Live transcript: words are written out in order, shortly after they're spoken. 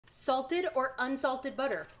Salted or unsalted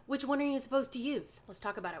butter? Which one are you supposed to use? Let's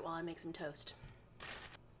talk about it while I make some toast.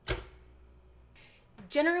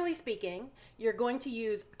 Generally speaking, you're going to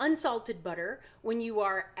use unsalted butter when you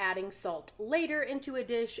are adding salt later into a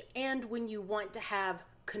dish and when you want to have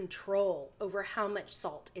control over how much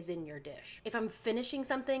salt is in your dish. If I'm finishing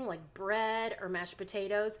something like bread or mashed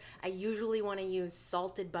potatoes, I usually want to use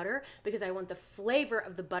salted butter because I want the flavor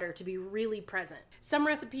of the butter to be really present. Some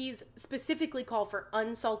recipes specifically call for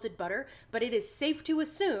unsalted butter, but it is safe to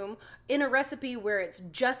assume in a recipe where it's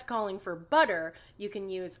just calling for butter, you can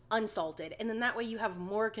use unsalted, and then that way you have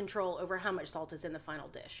more control over how much salt is in the final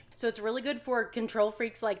dish. So it's really good for control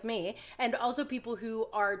freaks like me, and also people who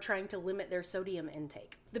are trying to limit their sodium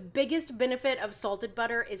intake. The biggest benefit of salted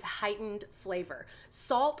butter is heightened flavor.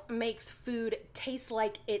 Salt makes food taste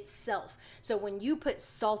like itself. So when you put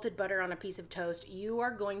salted butter on a piece of toast, you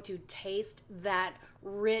are going to taste that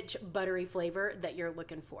rich, buttery flavor that you're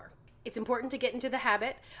looking for. It's important to get into the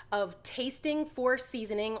habit of tasting for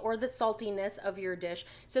seasoning or the saltiness of your dish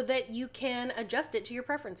so that you can adjust it to your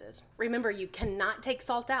preferences. Remember, you cannot take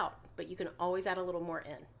salt out, but you can always add a little more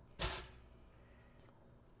in.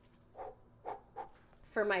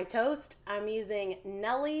 For my toast, I'm using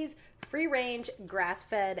Nellie's free-range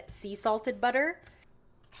grass-fed sea salted butter.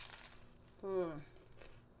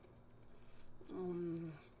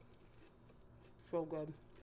 So good.